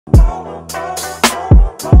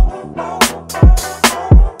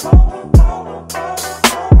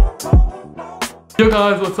Yo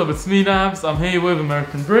guys, what's up? It's me, Nabs. I'm here with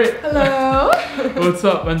American Brit. Hello. What's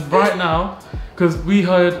up? And right now, because we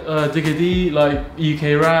heard Digga D, like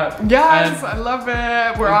UK rap. Yes, I love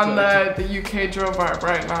it. We're on the UK drill vibe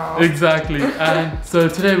right now. Exactly. And so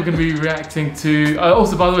today we're going to be reacting to.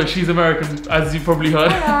 Also, by the way, she's American, as you probably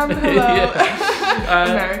heard. I am. Hello. Yeah.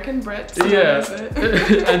 American Brit. Yeah.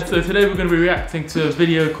 And so today we're going to be reacting to a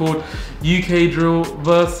video called UK Drill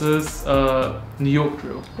versus New York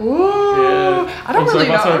Drill. Ooh. Yeah. I don't really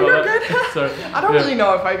know. Sorry You're about good. Sorry. I don't really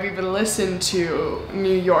know if I've even listened to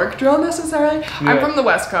New York drill necessarily. Yeah. I'm from the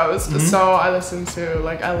West Coast, so I listen to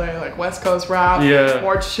like LA, like West Coast rap,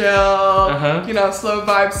 more chill, you know, slow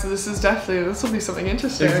vibes. So this will be something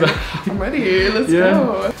interesting. Exactly. I'm ready. Let's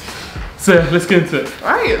go. So yeah, let's get into it.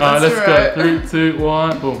 Alright, let's go. 3, 2,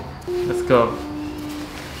 1, boom. Let's go.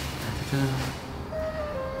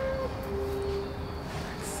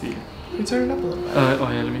 Let's see. Can you turn it up a little bit? Oh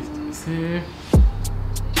yeah, let me see.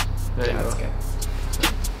 There you go. That's good.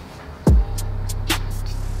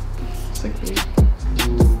 Sick beat.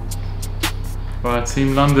 Right,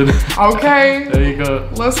 Team London. Okay. There you go.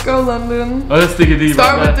 Let's go, London. Oh, let's Digga D.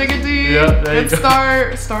 Start with Digga D. Yeah, there you go.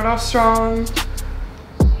 Start off strong.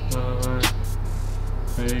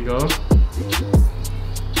 There you go.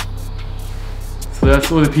 So that's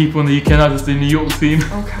all the people in the UK, now just the New York team.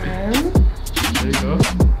 Okay. There you go.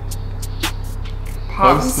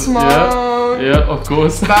 Pop Smoke. Yeah, of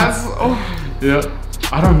course. That's yeah.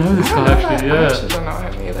 I don't know this guy actually. I actually don't know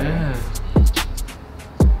him either. Yeah.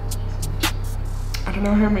 I don't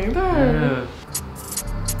know him either. Yeah.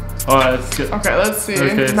 Alright, let's get. Okay, let's see.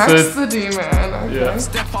 Okay, Max the Demon. Okay. Yeah.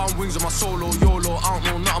 Step on wings on my solo YOLO. I don't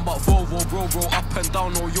know nothing about Volvo, bro. Up and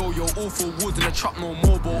down, no yo-yo. All for wood in the trap, no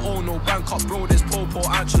mobile. Oh no, bank up, bro. There's popo.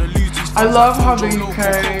 I'm trying to lose these. I love how the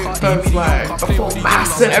UK does like the full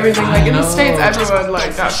mask and everything. Like in the States, everyone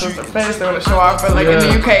like that shows their face, they want to show off. But like in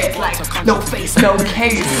the UK, it's like no face, no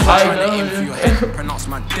case. I know. Pronounce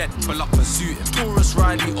my dead, pull up and suit it. Taurus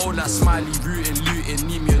Riley, all that smiley, rooting, looting.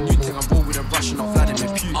 Need me a new thing. I'm roll with a Russian, not Vladimir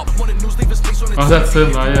Putin. Oh, that's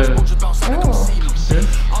him, yeah.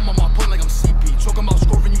 I'm on my point like I'm CP. Talking about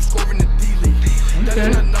scoring, you scoring the D-League.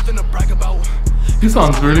 There's nothing to brag about. He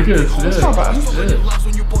sounds really good. That's not bad.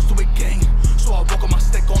 When you post to a gang, so I walk on my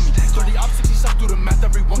stick on me. 30 up, 60 shots through the math.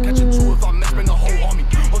 Everyone catching two if I mess, bring a whole army.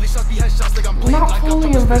 All these shots be headshots like I'm playing. Not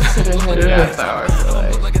fully invested in him yet, though. I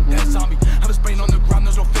feel like. Have a sprain on the ground,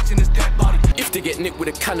 there's no fixing his dead body. If they get nicked with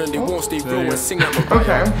a cannon, they won't stay real and sing out my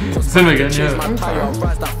It's him again, yeah.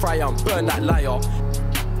 Rise that fire and burn that liar.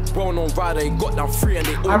 Well known rider, he got down free and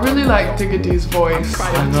they all I really like Digga D's voice.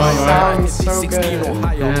 I know, It sounds so good.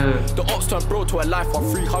 Yeah. The ops turned bro to a life of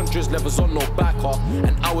 300s, levels on no backer.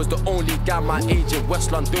 And I was the only guy my age in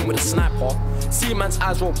West London with a sniper. See man's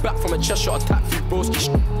eyes roll back from a chest shot, attack through broski.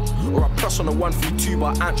 Or I press on the 132,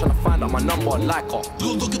 but I ain't trying to find out my number like her.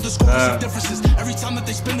 Look at the scores and differences. Every time that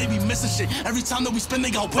they spin, they be missing shit. Every time that we spin,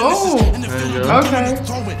 they got witnesses. And this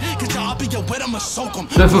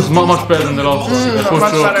was much better than the last one.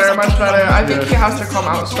 Much better. I think he has to come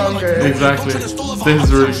out stronger. Exactly. This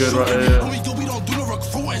is really good right here.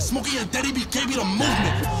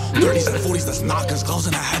 30s and 40s, that's knockers. Close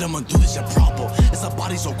and I had them undo this shit proper. It's a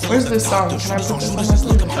body so cold. Where's this song? Can I put this on my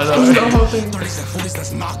sleeve? I don't know. The whole thing. 30s and 40s,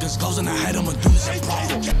 that's knockers. Close and I had them undo this shit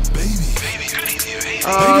proper. Baby.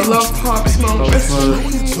 I love Pop Smoke. Cause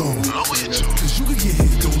you could get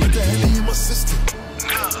hit. Don't let that hang in my system.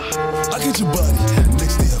 I get your body.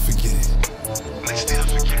 Next day I forget it.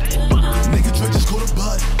 Nigga Dre just caught a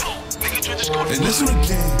body. And this one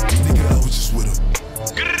again. Nigga, I was just with him.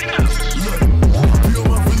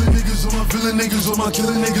 Niggas on my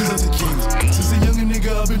killing niggas as a king. Since a younger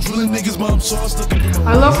nigga, I've been drilling niggas, but I'm so stuck in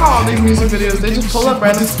my. I love how all these music videos, they just pull up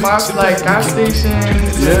random spots like gas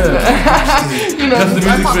stations. Yeah. You know, that's the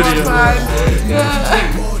music video.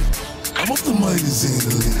 I'm off the magazine,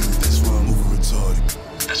 that's why I'm over retarded.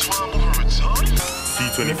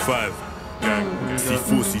 C25.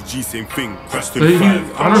 C4, CG, same thing. Crash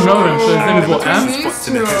 25. I don't know him, so his name is what, Ant? Spots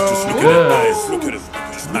in the head, just look at the eyes, look at him.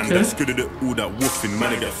 And that's good at it, all that woofing,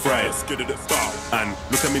 man, I get fried. Good at it, and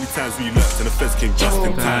look how many times we left and the feds came just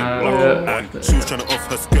in time. And she was trying to off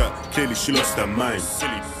her skirt, clearly she lost her mind.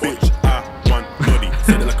 Silly bitch, I want body,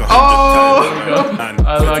 said it like 100 times. And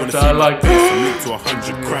I like that, I like that. I'm linked to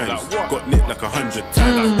 100 crimes, got nicked like 100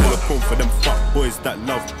 times. Pull a phone for them fuck boys that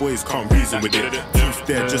love boys, can't reason with it. Teeth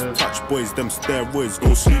there, just touch boys, them steroids,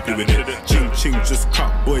 go sleepy with it. Ching ching, just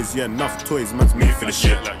cut boys, yeah, enough toys, man's made for the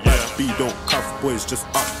shit. B don't cuff boys, just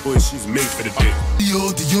up boys, she's made for the dick.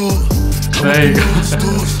 There you go.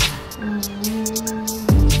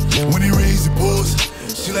 When he raised the balls,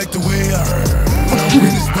 she liked the way I heard. When I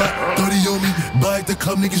win his back, 30 on me, buy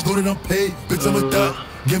club, niggas know that I'm paid. Bitch, I'm a dot.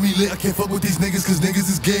 Get me lit, I can't fuck with these niggas cause niggas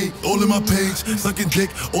is gay. All in my page, sucking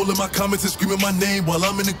dick. All in my comments and screaming my name while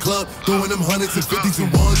I'm in the club, throwing them hundreds and fifties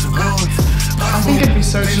and ones and ones. I think it'd be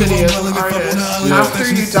so shitty as an artist. After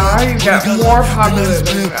you die, you get more popular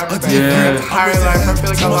than you've ever been in your entire life. I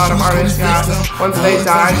feel like a lot of artists, once they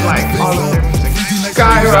died, like all of their music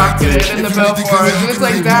skyrocketed in the billboards. And it's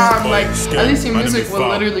like, damn, like, at least your music will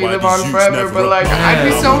literally live on forever. But like, I'd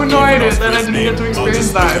be so annoyed that I didn't get to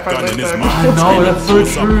experience that if I lived there. No, that's so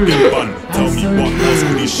true. Tell me what else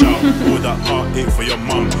would he shout? All that heartache for your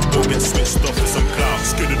mum. Don't get switched off for some clout.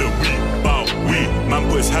 Scared of the weed, bow, weed. Man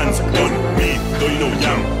put his hands on me. Don't you know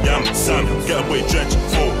yam, Sam? Get away drenched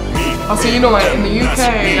for me. Also, you know, like in the UK,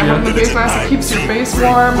 having the face mask, it keeps your face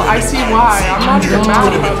warm. I see why. I'm not even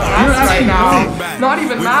mad about the mask right now. Not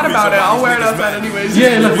even mad about it. I'll wear it outside anyways.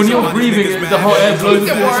 Yeah, like when you're breathing, the hot air blows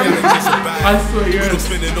into your face. I swear, yeah.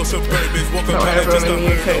 So everyone in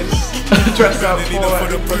the UK is dressed up for it.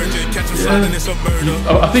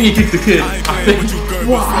 Yeah. I think he kicked the kid. I think.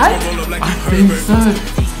 What? I think so.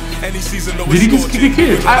 Did he just kick a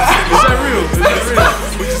kid? Is that real? Is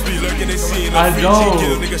that real? I know.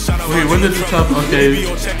 Wait, when did this happen? Okay,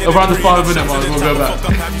 around the 5-minute mark, we'll go back.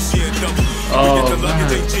 Oh man.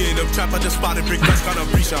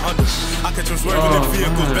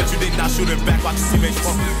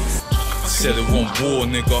 Said it won't bore,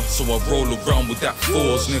 nigga, so I roll around with that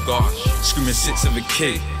force, nigga. Screaming 6 of a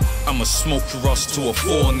K. I'ma smoke your ass to a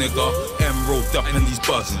 4, nigga. M rolled up and he's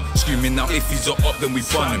buzzing. Screaming now if he's up, then we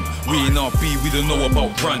bun him. We in RB, we don't know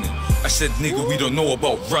about running. I said, nigga, we don't know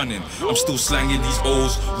about running. I'm still slanging these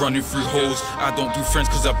O's, running through holes. I don't do friends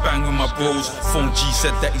cause I bang with my bros. Phone G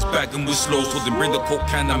said that he's bagging with slows. Told him bring the coke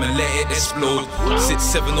can, I'ma let it explode.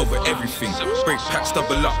 6-7 over everything. Break packs,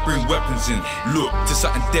 double up, bring weapons in. Look, to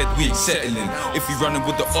something dead, we ain't settling. If we running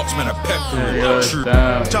with the ops, man, I pepper it. True.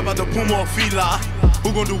 Chop out the Puma fila. Who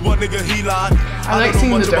gon' do what, nigga? He lied. I like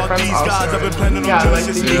seeing the difference also. Yeah, like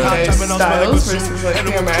the UK styles versus like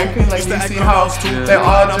the American. Like you see how they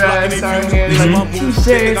all dress out here, like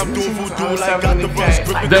t-shirts, and the UK.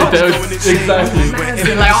 Exactly.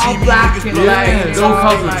 Like all black and like it's all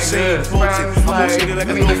cousins.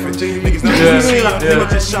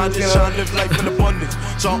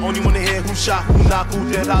 So I only wanna hear who shot, who knocked,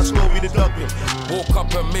 who dead, how slow we the ducking. Woke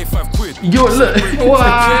up and made 5 quid. Yo, look.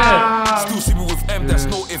 Wow. Still see me with M, that's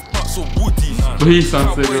no if buts or woodies. But he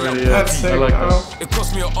sounds sick already, yeah. That's sick, I like that. It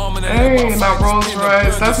cost me an arm and a hey, that Rolls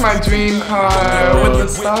Royce, that's my dream car with the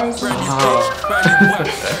stars.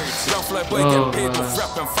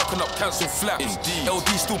 LD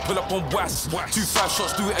still pull up on was 2-5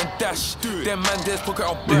 shots, do it and dash. Them man there's pocket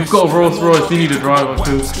on. If you've got a Rolls Royce, you need a driver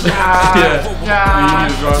because Yeah.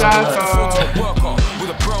 With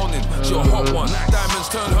a browning, she a hot one. Diamonds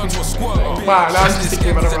turn her to a squirter. Wow, now I'm just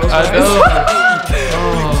thinking about a Rolls I know. Royce.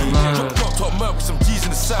 Oh man.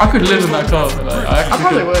 I could live in that car. Like, I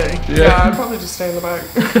probably would. Yeah, I'd probably just stay in the back.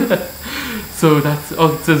 So that's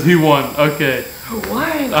it says who won. Okay. Who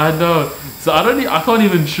won? I know. So I can't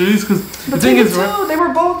even choose because the thing is, they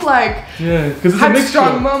were both like because had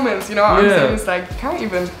strong moments. You know what I'm saying? It's like you can't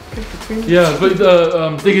even pick between. Yeah, but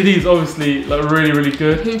Digga D is obviously like really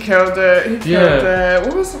good. He killed it. He killed it.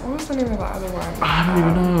 What was the name of the other one? I don't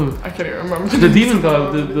even know. I can't even remember. The demon guy,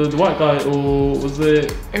 the white guy, or was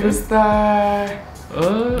it? It was the.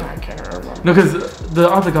 No, I can't remember. No, because the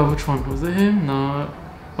other guy, which one was it? Him? No.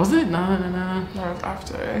 Was it? No. No, it was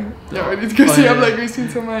after. Yeah, we need to go see. I'm like, we've seen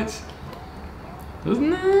so much.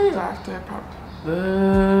 Wasn't it? After, probably.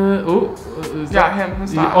 Him.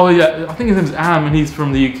 Who's that? Oh yeah, I think his name's Am, and he's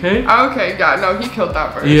from the UK. Oh, okay, yeah, no, he killed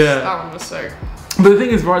that verse. Yeah, that one was sick. But the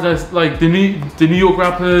thing is, right, there's like the New York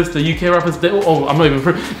rappers, the UK rappers. They all, I'm not even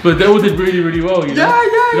free, but they all did really well. You know? Yeah.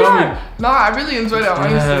 You know what I mean? No, I really enjoyed it.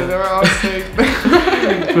 Honestly, they were all sick.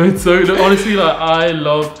 But so honestly, like I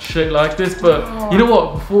love shit like this. But you know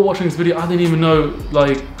what? Before watching this video, I didn't even know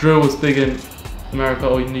like drill was big in America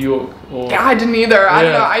or in New York. Yeah, I didn't either. I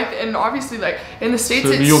don't know. And obviously, like in the States,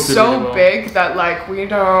 so it's so big that like we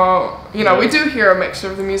don't, we do hear a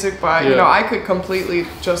mixture of the music, but you know, I could completely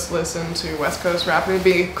just listen to West Coast rap and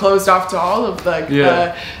be closed off to all of like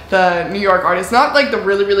the New York artists. Not like the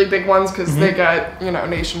really big ones because they get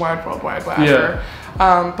nationwide, worldwide, whatever.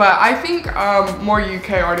 But I think more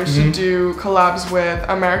UK artists should do collabs with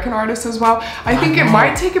American artists as well. I think it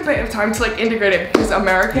might take a bit of time to like integrate it because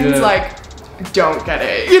Americans like don't get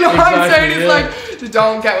it. You know what I'm saying? It's like they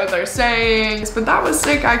don't get what they're saying. But that was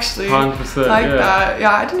sick actually. 100%. Like that.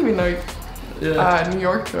 Yeah, I didn't even know New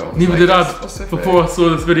York drill. Neither did I. Before I saw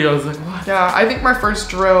this video, I was like, what? Yeah, I think my first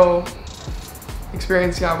drill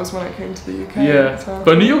experience, was when I came to the UK. Yeah, so.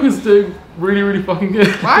 But New York is doing really, really fucking good.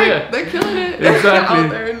 Right, Yeah. they're killing it Exactly. out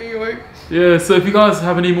there in New York. Yeah, so if you guys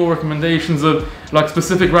have any more recommendations of like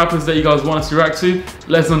specific rappers that you guys want us to react to,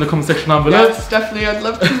 let us know in the comment section down below. Yes, definitely, I'd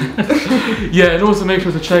love to. Yeah, and also make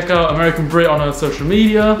sure to check out American Brit on our social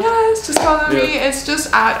media. Yes, just follow me. It's just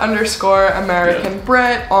 @_American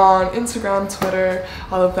Brit on Instagram, Twitter,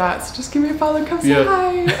 all of that. So just give me a follow, come say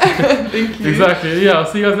hi. Thank you. Exactly. Yeah, I'll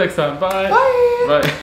see you guys next time. Bye. Bye. Bye.